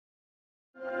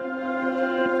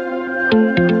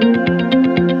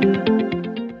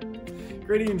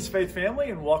Greetings, Faith family,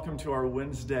 and welcome to our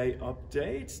Wednesday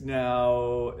update.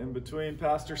 Now, in between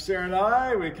Pastor Sarah and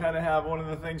I, we kind of have one of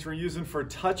the things we're using for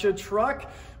Touch a Truck,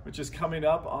 which is coming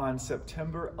up on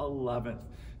September 11th.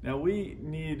 Now, we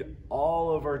need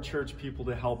all of our church people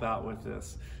to help out with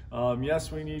this. Yes,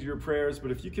 we need your prayers,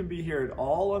 but if you can be here at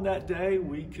all on that day,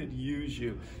 we could use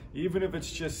you. Even if it's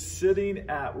just sitting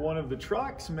at one of the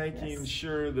trucks, making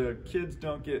sure the kids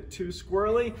don't get too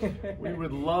squirrely, we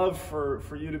would love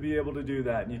for you to be able to do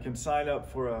that. And you can sign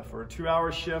up for a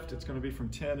 2-hour shift. It's going to be from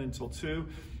 10 until 2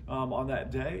 on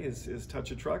that day is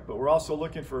Touch a Truck. But we're also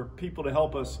looking for people to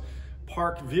help us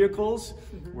park vehicles.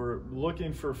 We're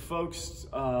looking for folks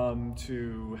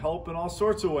to help in all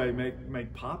sorts of ways,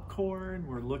 make popcorn.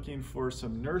 We're looking for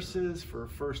some nurses for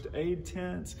first aid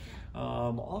tents,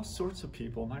 all sorts of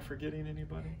people. Am I forgetting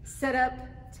anybody? Set up,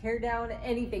 tear down,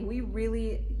 anything.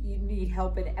 You need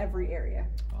help in every area.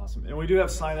 Awesome. And we do have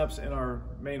signups in our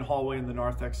main hallway in the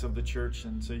narthex of the church,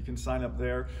 and so you can sign up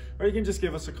there, or you can just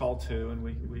give us a call too, and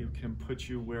we can put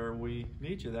you where we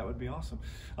need you. That would be awesome.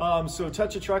 So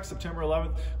Touch a Truck, September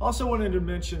 11th. Also wanted to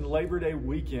mention Labor Day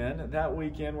weekend. That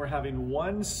weekend we're having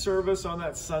one service on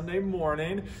that Sunday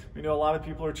morning. We know a lot of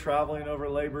people are traveling over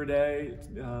Labor Day,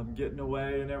 getting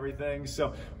away and everything.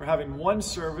 So we're having one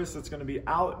service that's going to be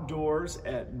outdoors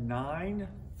at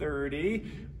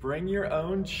 9:30. Bring your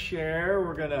own chair.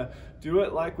 We're going to do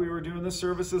it like we were doing the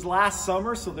services last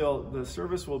summer. So the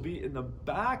service will be in the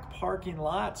back parking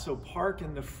lot. So park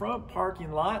in the front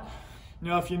parking lot.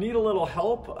 Now, if you need a little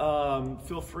help,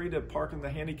 feel free to park in the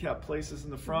handicapped places in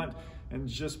the front and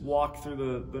just walk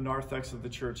through the narthex of the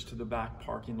church to the back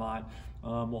parking lot.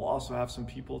 We'll also have some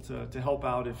people to help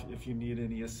out if you need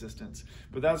any assistance.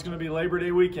 But that's going to be Labor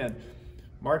Day weekend.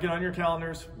 Mark it on your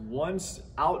calendars. Once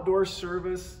outdoor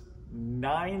service,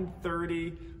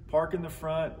 9:30, park in the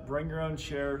front, bring your own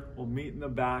chair. We'll meet in the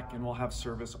back and we'll have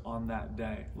service on that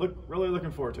day. Really looking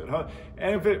forward to it.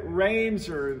 And if it rains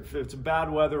or if it's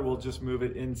bad weather, we'll just move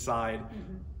it inside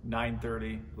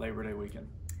 9:30 Labor Day weekend.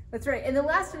 That's right. And the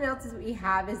last announcement we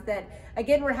have is that,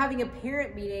 again, we're having a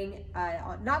parent meeting,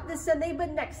 not this Sunday,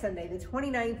 but next Sunday, the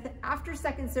 29th, after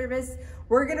second service.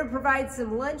 We're going to provide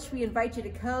some lunch. We invite you to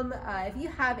come. If you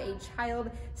have a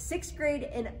child 6th grade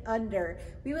and under,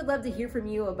 we would love to hear from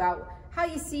you about how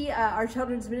you see our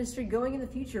children's ministry going in the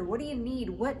future. What do you need?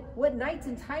 What nights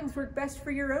and times work best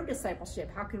for your own discipleship?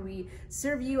 How can we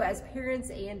serve you as parents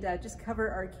and just cover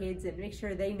our kids and make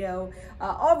sure they know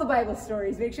all the Bible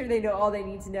stories, make sure they know all they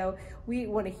need to know? We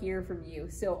want to hear from you.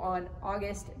 So on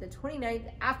August the 29th,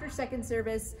 after second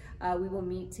service, we will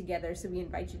meet together. So we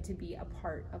invite you to be a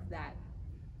part of that.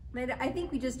 And I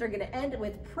think we just are going to end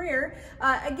with prayer.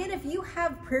 Again, if you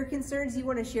have prayer concerns you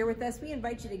want to share with us, we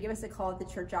invite you to give us a call at the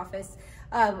church office.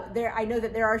 I know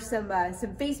that there are some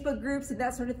Facebook groups and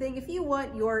that sort of thing. If you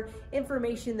want your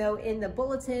information, though, in the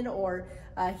bulletin or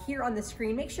here on the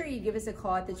screen, make sure you give us a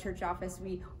call at the church office.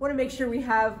 We want to make sure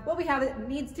what we have it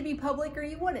needs to be public, or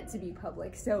you want it to be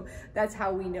public. So that's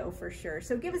how we know for sure.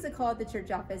 So give us a call at the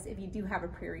church office if you do have a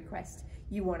prayer request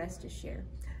you want us to share.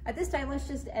 At this time, let's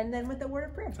just end then with a word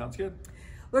of prayer. Sounds good.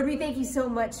 Lord, we thank you so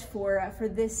much for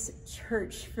this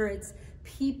church, for its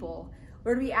people.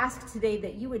 Lord, we ask today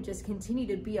that you would just continue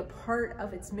to be a part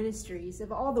of its ministries,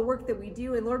 of all the work that we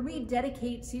do. And Lord, we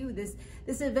dedicate to this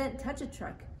event, Touch a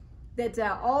Truck, that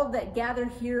all that gather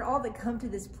here, all that come to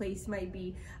this place might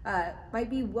be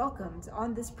welcomed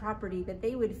on this property, that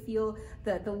they would feel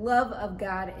the love of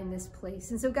God in this place.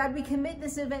 And so, God, we commit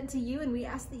this event to you, and we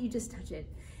ask that you just touch it,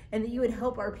 and that you would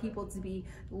help our people to be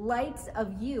lights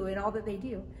of you in all that they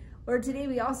do. Lord, today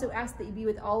we also ask that you be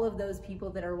with all of those people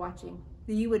that are watching,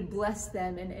 that you would bless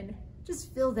them and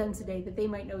just fill them today, that they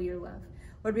might know your love.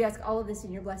 Lord, we ask all of this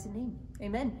in your blessed name.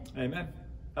 Amen. Amen.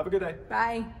 Have a good day.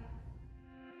 Bye.